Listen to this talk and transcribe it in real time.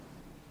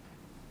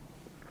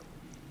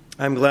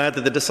I'm glad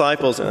that the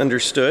disciples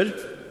understood.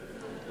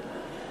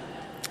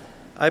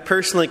 I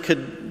personally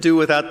could do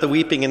without the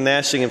weeping and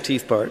gnashing of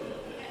teeth part.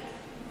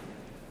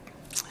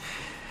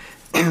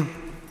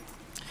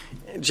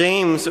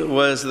 James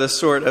was the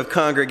sort of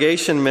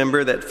congregation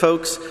member that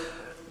folks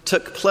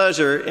took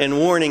pleasure in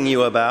warning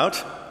you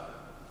about.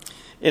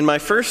 In my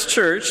first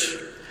church,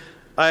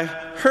 I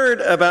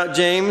heard about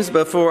James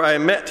before I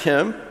met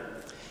him.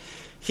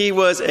 He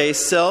was a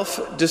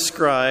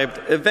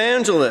self-described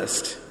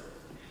evangelist.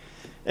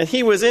 And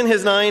he was in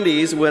his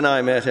 90s when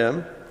I met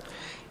him.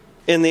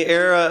 In the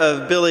era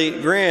of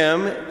Billy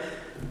Graham,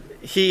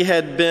 he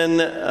had been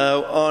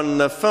on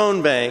the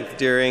phone bank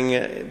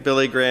during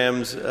Billy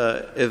Graham's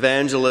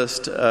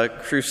evangelist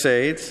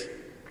crusades.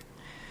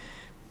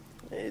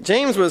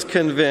 James was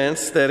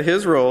convinced that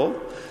his role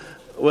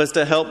was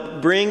to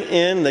help bring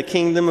in the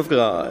kingdom of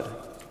God.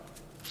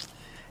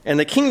 And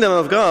the kingdom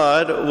of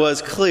God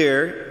was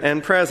clear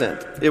and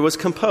present. It was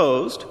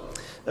composed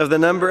of the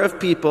number of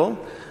people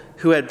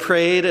who had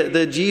prayed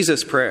the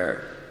Jesus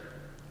prayer,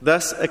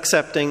 thus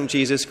accepting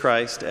Jesus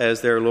Christ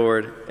as their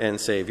Lord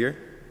and Savior.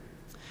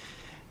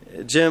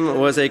 Jim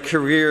was a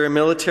career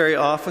military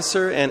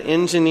officer and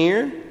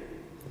engineer,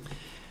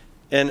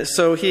 and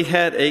so he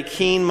had a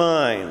keen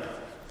mind.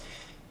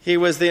 He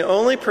was the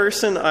only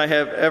person I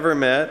have ever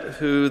met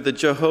who the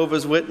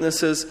Jehovah's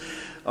Witnesses,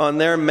 on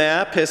their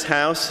map, his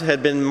house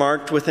had been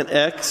marked with an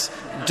X.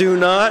 Do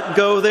not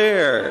go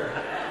there.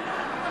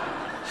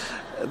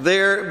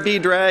 There be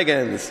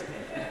dragons.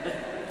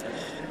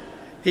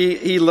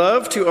 He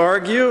loved to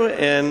argue,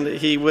 and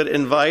he would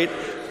invite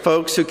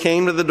folks who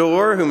came to the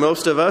door, who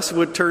most of us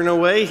would turn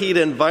away. He'd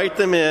invite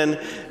them in,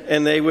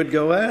 and they would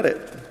go at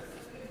it.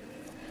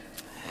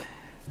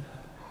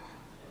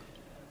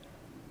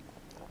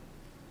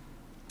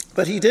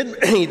 But he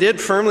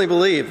did firmly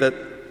believe that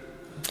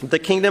the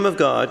kingdom of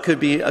God could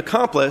be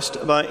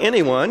accomplished by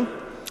anyone.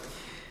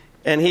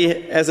 And he,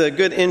 as a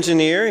good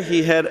engineer,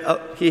 he had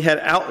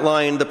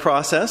outlined the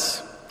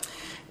process,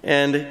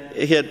 and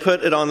he had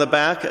put it on the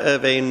back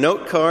of a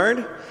note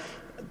card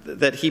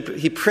that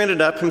he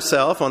printed up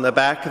himself. On the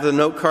back of the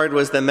note card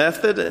was the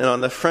method, and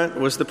on the front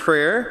was the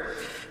prayer.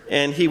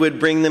 And he would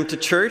bring them to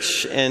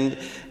church and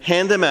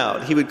hand them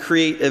out. He would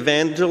create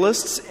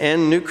evangelists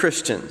and new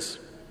Christians.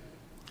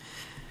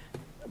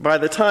 By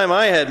the time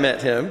I had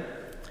met him,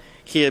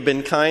 he had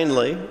been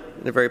kindly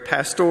and very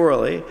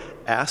pastorally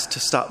asked to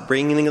stop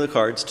bringing the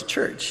cards to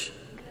church,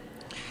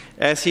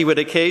 as he would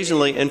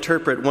occasionally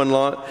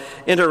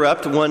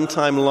interrupt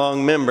one-time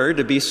long member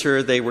to be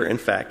sure they were in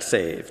fact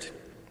saved.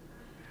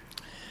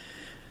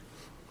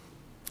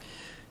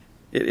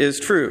 It is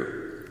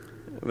true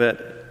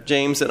that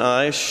James and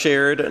I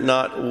shared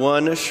not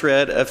one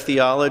shred of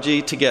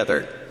theology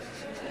together.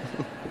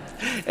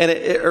 And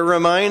it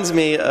reminds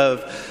me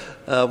of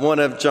one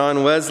of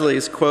John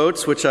Wesley's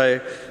quotes, which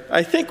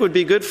I think would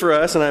be good for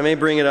us, and I may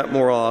bring it up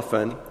more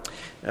often.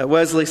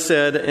 Wesley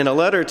said in a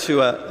letter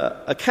to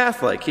a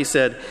Catholic, he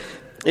said,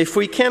 "If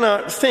we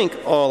cannot think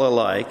all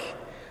alike,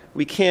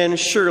 we can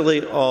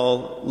surely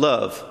all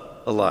love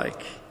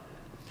alike."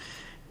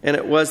 And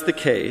it was the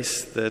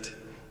case that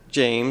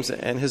James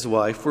and his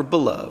wife were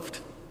beloved.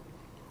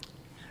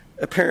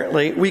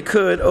 Apparently, we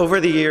could,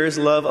 over the years,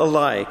 love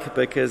alike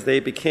because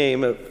they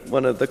became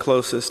one of the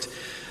closest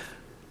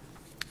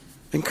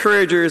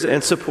encouragers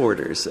and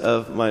supporters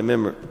of my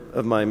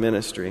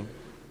ministry.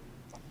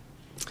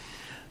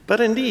 But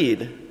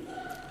indeed,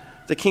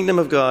 the kingdom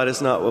of God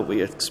is not what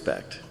we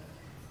expect.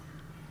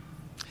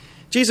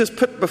 Jesus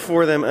put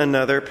before them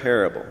another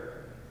parable.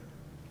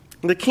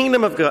 The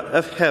kingdom of God,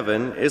 of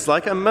heaven, is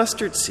like a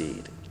mustard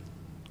seed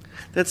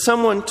that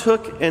someone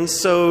took and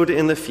sowed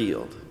in the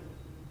field.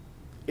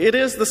 It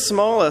is the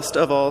smallest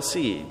of all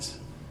seeds.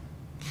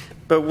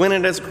 But when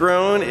it has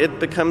grown, it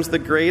becomes the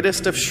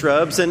greatest of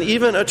shrubs and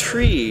even a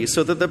tree,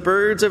 so that the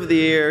birds of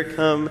the air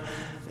come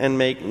and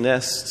make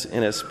nests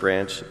in its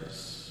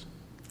branches.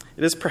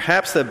 It is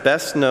perhaps the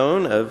best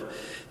known of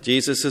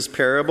Jesus'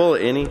 parable.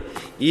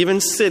 Even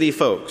city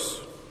folks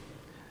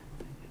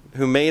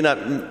who may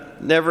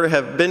never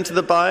have been to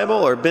the Bible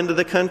or been to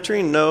the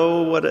country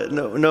know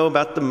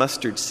about the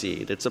mustard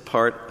seed. It's a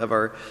part of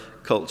our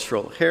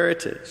cultural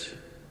heritage.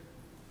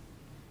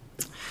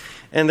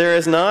 And there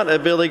is not a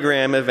Billy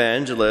Graham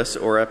evangelist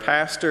or a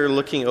pastor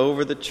looking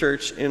over the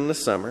church in the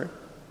summer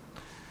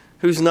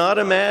who's not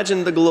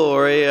imagined the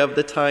glory of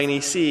the tiny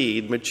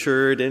seed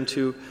matured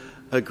into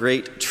a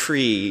great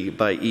tree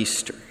by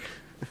Easter.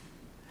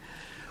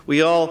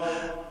 We all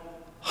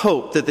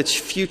hope that the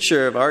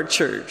future of our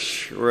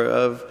church, or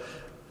of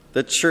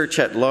the church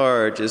at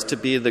large, is to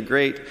be the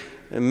great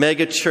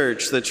mega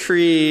church, the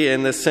tree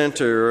in the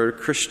center, or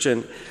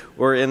Christian,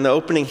 or in the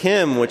opening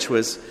hymn, which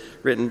was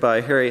written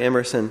by Harry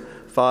Emerson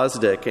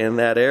Fosdick. In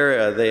that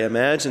era, they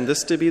imagined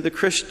this to be the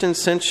Christian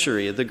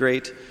century, the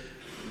great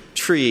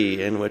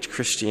tree in which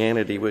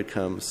Christianity would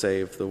come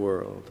save the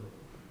world.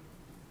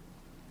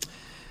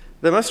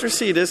 The mustard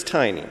seed is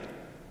tiny,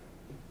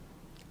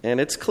 and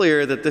it's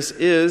clear that this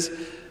is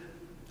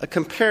a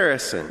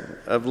comparison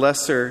of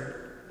lesser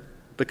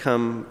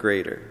become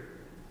greater.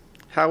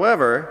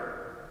 However,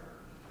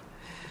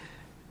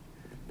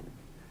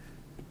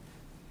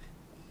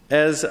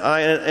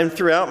 and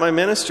throughout my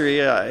ministry,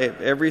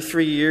 every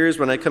 3 years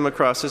when I come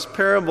across this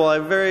parable,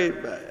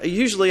 I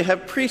usually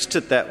have preached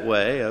it that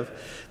way, of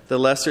the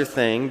lesser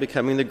thing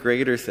becoming the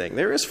greater thing.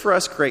 There is for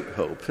us great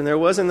hope. And there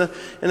was in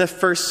the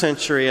first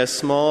century a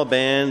small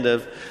band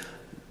of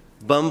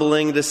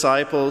bumbling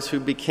disciples who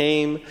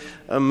became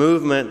a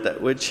movement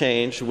that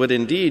would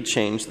indeed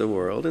change the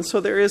world. And so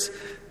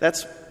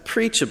that's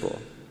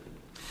preachable.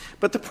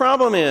 But the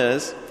problem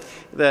is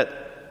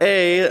that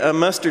a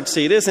mustard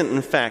seed isn't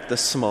in fact the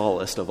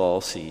smallest of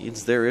all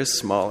seeds. There is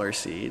smaller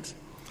seeds.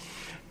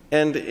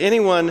 And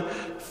anyone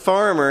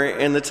farmer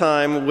in the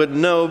time would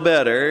know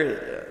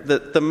better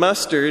that the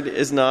mustard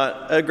is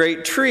not a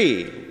great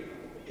tree.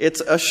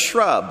 It's a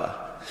shrub.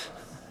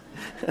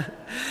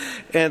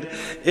 And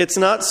it's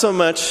not so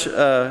much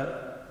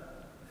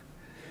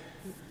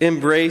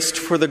embraced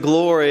for the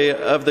glory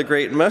of the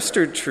great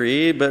mustard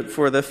tree, but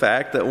for the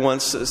fact that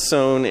once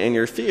sown in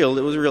your field,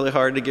 it was really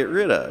hard to get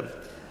rid of.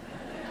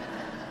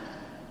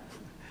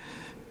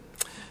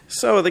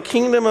 So the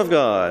kingdom of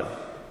God,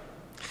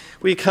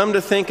 we come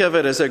to think of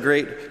it as a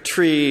great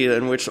tree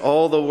in which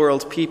all the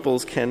world's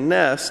peoples can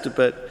nest,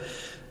 but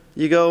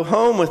you go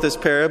home with this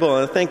parable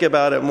and think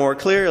about it more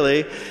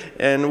clearly,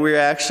 and we're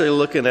actually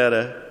looking at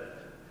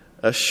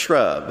a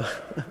shrub,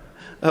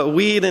 a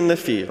weed in the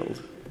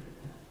field.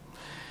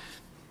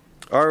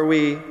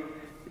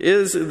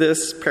 Is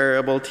this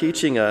parable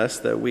teaching us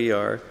that we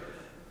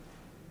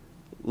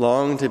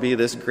long to be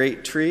this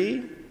great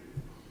tree?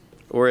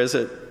 Or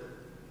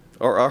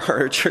are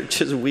our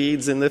churches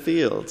weeds in the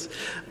fields?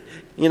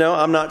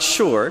 I'm not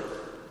sure.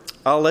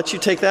 I'll let you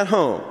take that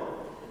home.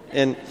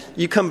 And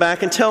you come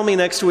back and tell me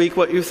next week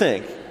what you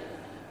think.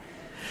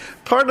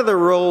 Part of the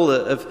role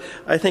of,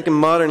 I think, in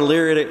modern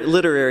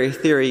literary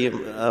theory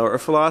or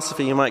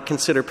philosophy, you might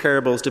consider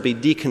parables to be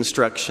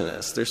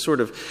deconstructionists. They're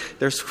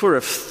sort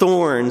of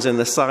thorns in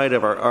the side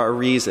of our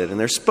reason, and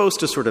they're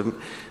supposed to sort of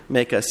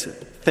make us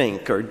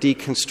think or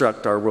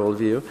deconstruct our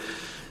worldview.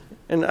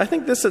 And I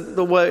think this is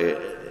the way.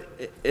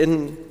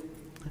 I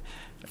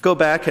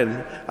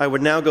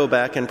would now go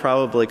back and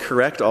probably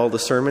correct all the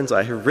sermons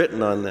I have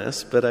written on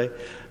this, but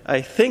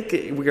I think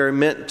we are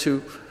meant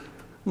to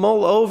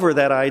mull over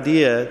that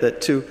idea that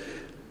to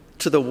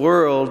the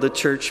world, the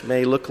church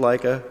may look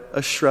like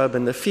a shrub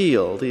in the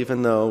field,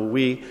 even though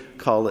we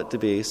call it to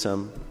be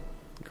some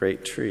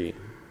great tree.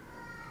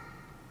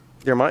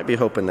 There might be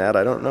hope in that,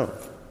 I don't know.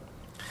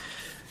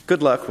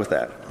 Good luck with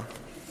that.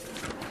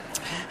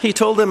 He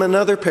told them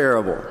another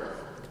parable.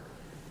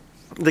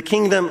 The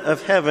kingdom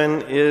of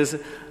heaven is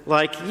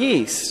like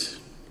yeast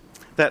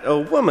that a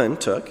woman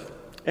took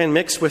and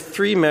mixed with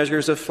 3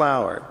 measures of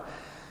flour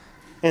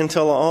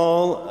until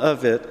all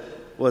of it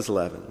was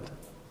leavened.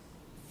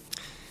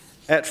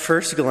 At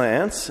first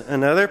glance,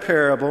 another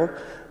parable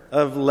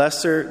of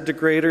lesser to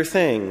greater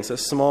things, a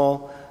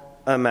small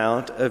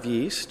amount of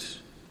yeast,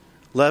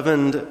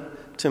 leavened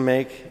to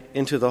make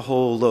into the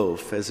whole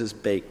loaf as is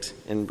baked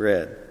in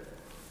bread.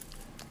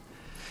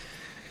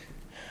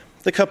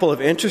 A couple of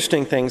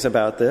interesting things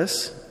about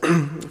this,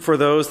 for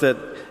those that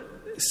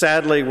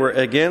sadly were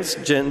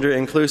against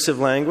gender-inclusive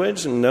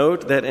language,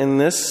 note that in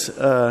this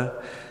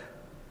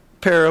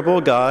parable,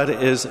 God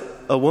is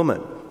a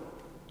woman.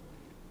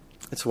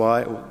 It's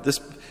why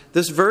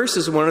this verse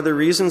is one of the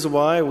reasons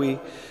why we,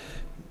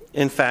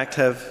 in fact,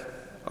 have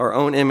our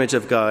own image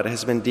of God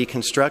has been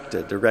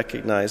deconstructed to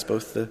recognize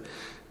both the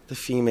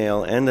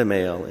female and the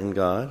male in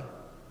God.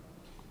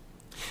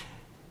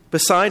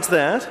 Besides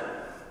that,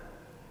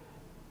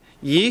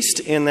 yeast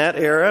in that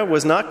era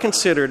was not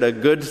considered a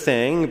good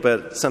thing,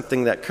 but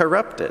something that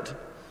corrupted.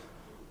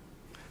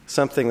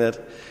 Something that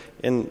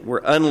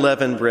where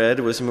unleavened bread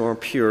was more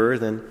pure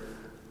than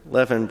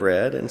leavened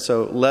bread. And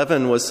so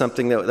leaven was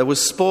something that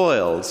was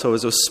spoiled. So it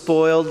was a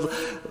spoiled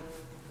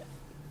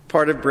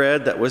part of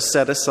bread that was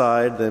set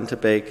aside then to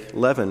bake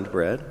leavened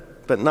bread.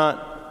 But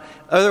not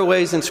other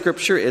ways in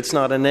Scripture, it's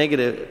not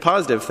a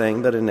positive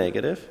thing, but a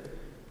negative.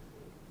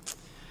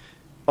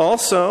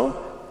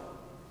 Also,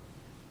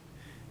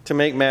 to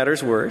make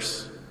matters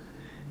worse,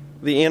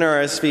 the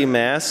NRSV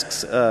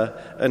masks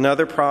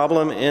another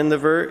problem in the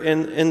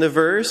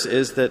verse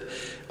is that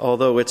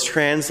although it's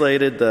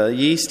translated the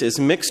yeast is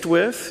mixed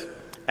with,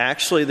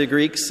 actually the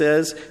Greek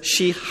says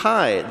she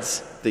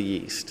hides the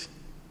yeast.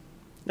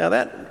 Now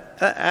that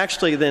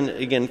actually then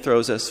again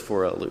throws us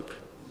for a loop.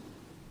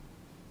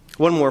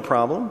 One more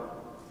problem.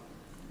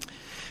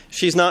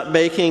 She's not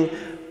baking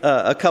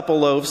a couple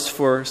loaves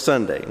for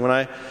Sunday.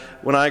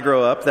 When I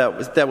grew up,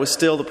 that was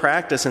still the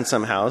practice in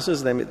some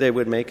houses. They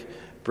would make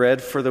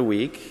bread for the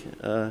week.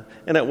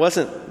 And it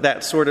wasn't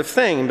that sort of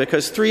thing,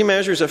 because 3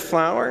 measures of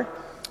flour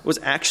was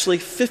actually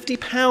 50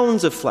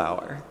 pounds of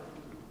flour,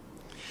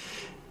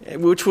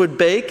 which would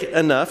bake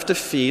enough to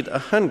feed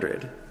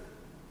 100.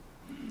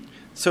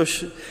 So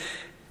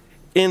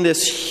in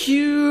this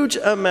huge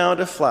amount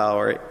of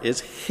flour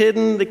is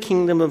hidden the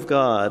kingdom of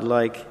God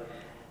like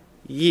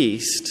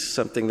yeast,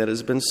 something that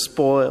has been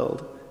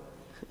spoiled.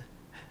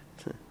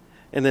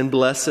 and then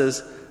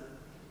blesses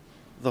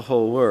the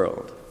whole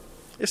world.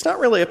 It's not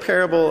really a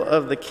parable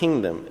of the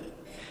kingdom.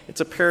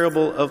 It's a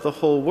parable of the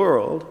whole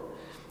world.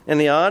 And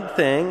the odd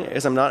thing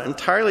is, I'm not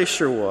entirely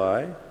sure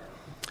why,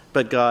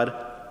 but God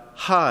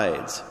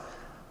hides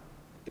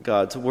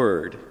God's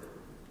word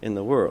in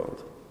the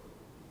world.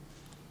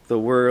 The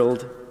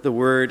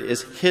word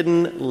is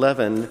hidden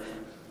leaven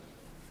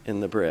in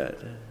the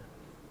bread.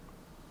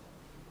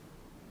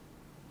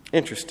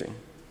 Interesting.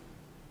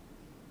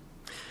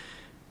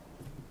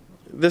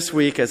 This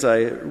week, as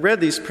I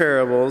read these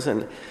parables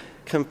and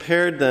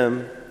compared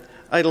them,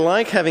 I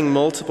like having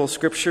multiple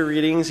scripture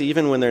readings,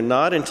 even when they're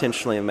not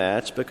intentionally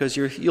matched, because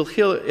you'll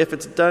hear, if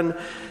it's done,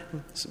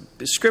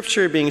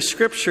 scripture being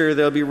scripture,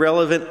 there'll be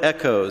relevant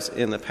echoes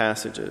in the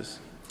passages.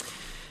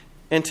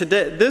 And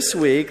this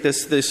week,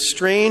 this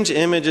strange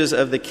images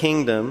of the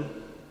kingdom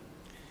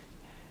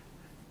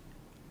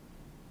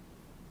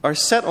are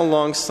set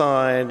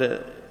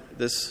alongside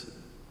this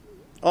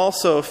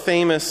also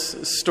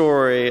famous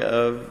story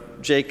of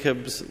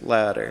Jacob's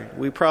ladder.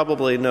 We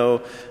probably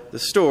know the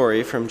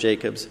story from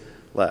Jacob's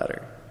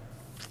ladder.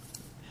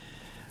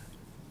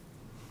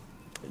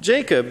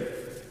 Jacob,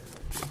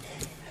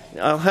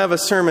 I'll have a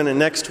sermon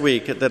next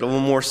week that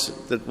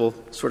will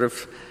sort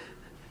of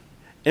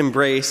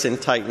embrace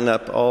and tighten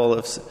up all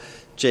of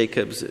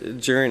Jacob's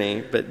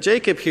journey. But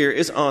Jacob here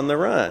is on the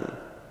run.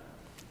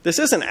 This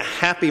isn't a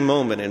happy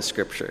moment in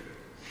Scripture.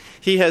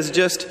 He has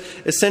just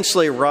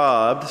essentially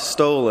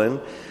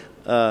stolen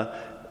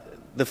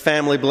the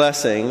family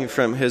blessing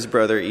from his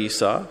brother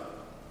Esau.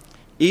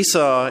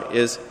 Esau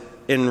is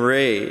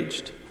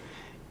enraged,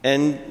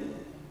 and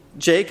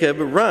Jacob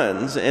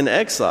runs in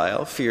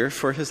exile, fear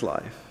for his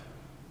life.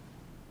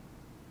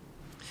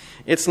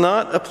 It's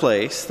not a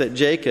place that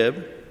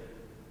Jacob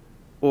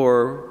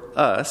or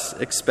us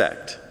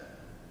expect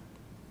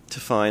to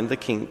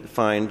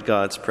find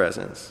God's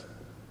presence.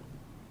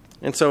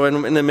 And so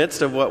in the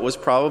midst of what was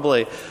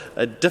probably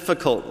a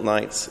difficult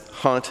night's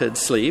haunted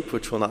sleep,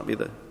 which will not be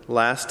the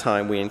last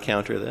time we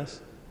encounter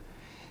this,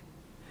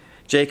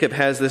 Jacob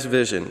has this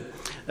vision.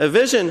 A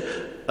vision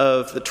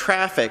of the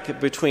traffic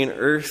between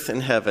earth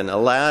and heaven, a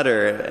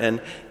ladder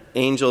and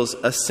angels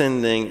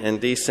ascending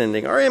and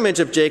descending. Our image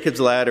of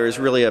Jacob's ladder is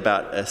really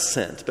about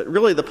ascent, but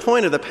really the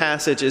point of the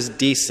passage is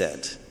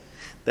descent.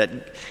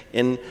 That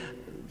in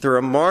the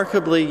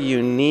remarkably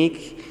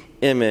unique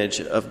image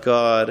of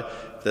God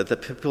that the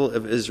people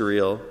of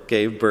Israel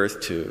gave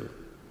birth to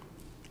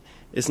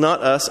is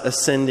not us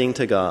ascending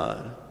to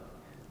God,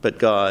 but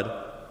God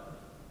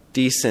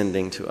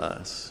descending to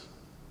us.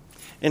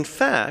 In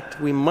fact,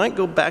 we might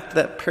go back to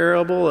that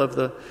parable of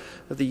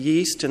the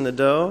yeast and the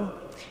dough,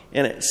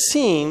 and it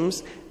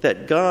seems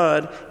that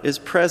God is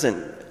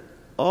present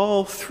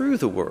all through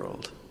the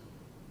world,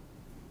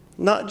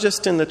 not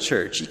just in the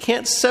church. You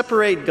can't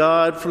separate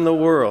God from the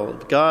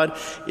world. God's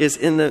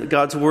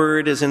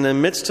word is in the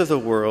midst of the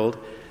world,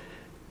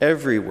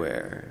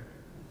 everywhere.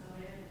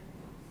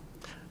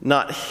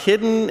 Not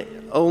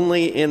hidden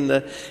only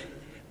in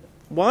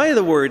why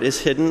the word is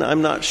hidden,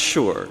 I'm not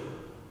sure.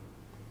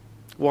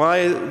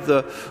 Why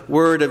the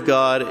word of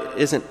God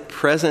isn't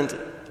present,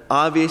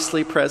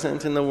 obviously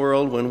present in the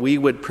world when we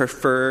would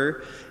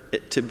prefer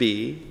it to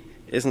be,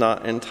 is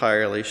not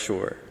entirely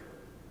sure.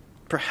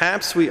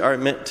 Perhaps we are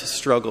meant to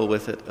struggle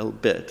with it a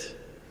bit.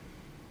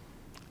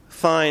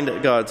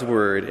 Find God's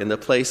word in the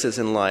places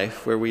in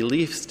life where we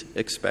least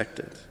expect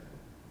it.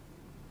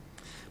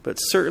 But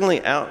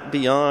certainly out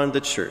beyond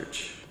the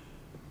church,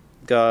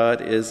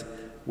 God's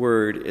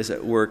word is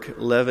at work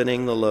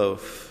leavening the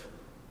loaf.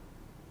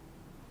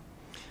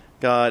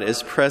 God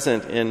is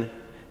present in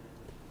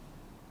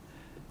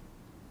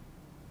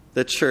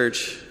the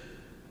churches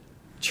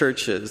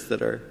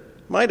that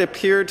might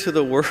appear to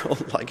the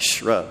world like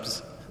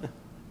shrubs.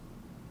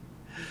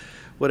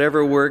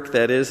 Whatever work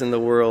that is in the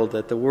world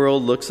that the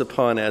world looks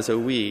upon as a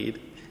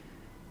weed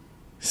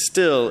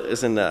still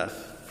is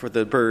enough for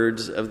the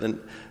birds of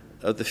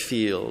the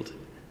field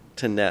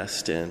to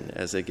nest in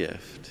as a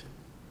gift.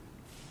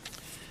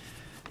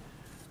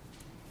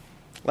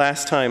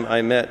 Last time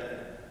I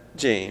met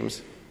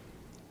James,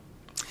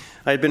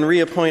 I had been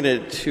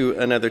reappointed to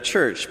another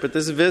church, but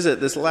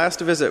this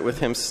last visit with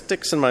him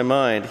sticks in my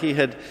mind. He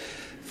had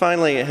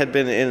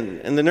been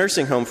in the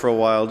nursing home for a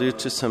while due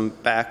to some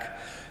back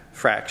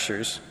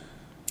fractures.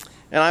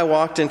 And I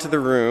walked into the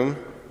room,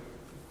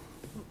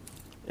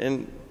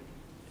 and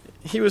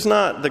he was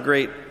not the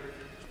great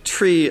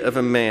tree of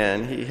a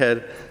man he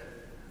had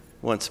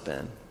once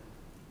been.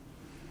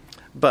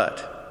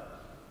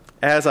 But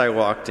as I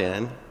walked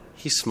in,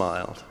 he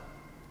smiled.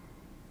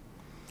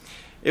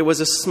 It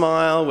was a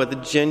smile with a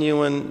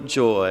genuine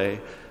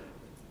joy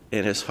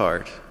in his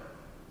heart.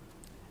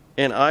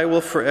 And I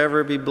will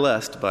forever be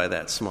blessed by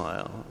that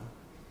smile.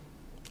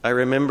 I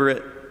remember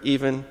it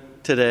even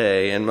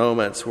today in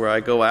moments where I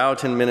go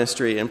out in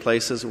ministry in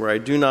places where I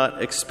do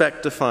not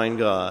expect to find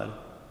God.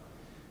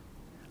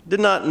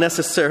 Did not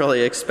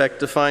necessarily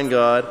expect to find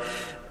God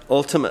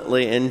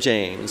ultimately in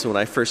James when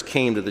I first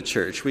came to the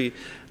church.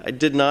 I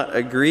did not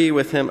agree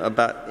with him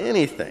about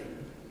anything.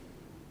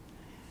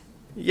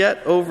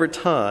 Yet over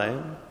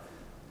time,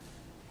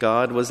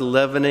 God was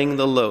leavening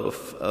the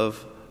loaf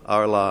of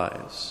our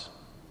lives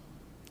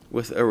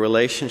with a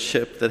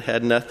relationship that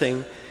had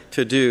nothing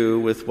to do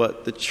with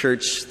what the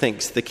church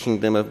thinks the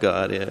kingdom of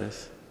God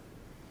is.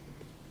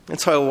 And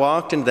so I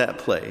walked into that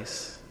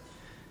place,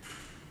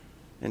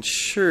 and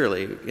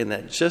surely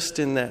just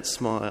in that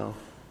smile,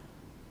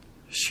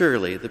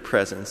 surely the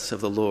presence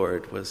of the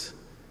Lord was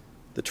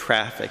the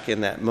traffic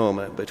in that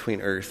moment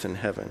between earth and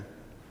heaven.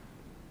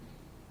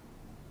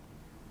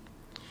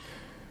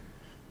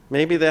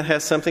 Maybe that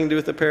has something to do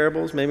with the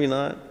parables, maybe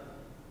not.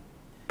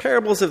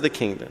 Parables of the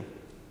kingdom.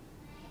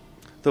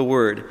 The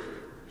word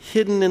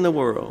hidden in the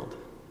world,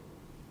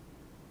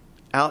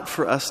 out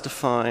for us to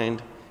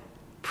find,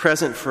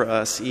 present for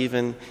us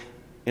even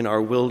in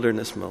our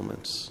wilderness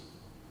moments.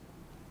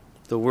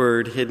 The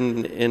word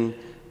hidden in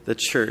the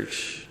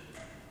church,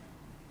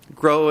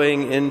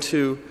 growing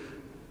into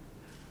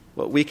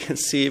what we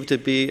conceive to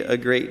be a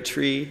great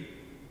tree.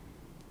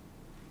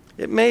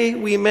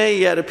 We may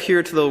yet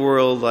appear to the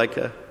world like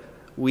a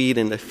weed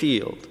in the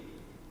field,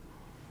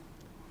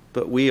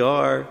 but we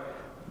are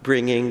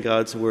bringing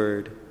God's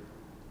word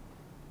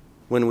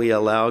when we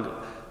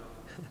allow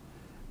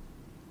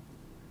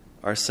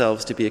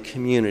ourselves to be a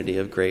community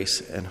of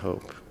grace and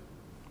hope.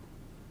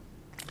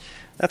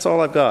 That's all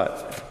I've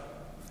got.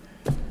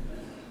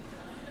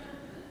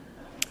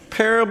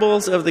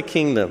 Parables of the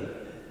kingdom.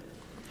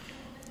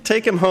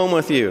 Take them home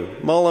with you.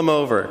 Mull them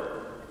over.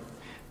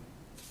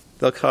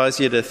 They'll cause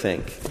you to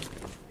think.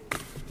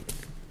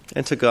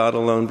 And to God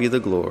alone be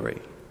the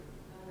glory,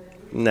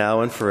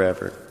 now and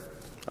forever.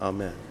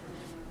 Amen.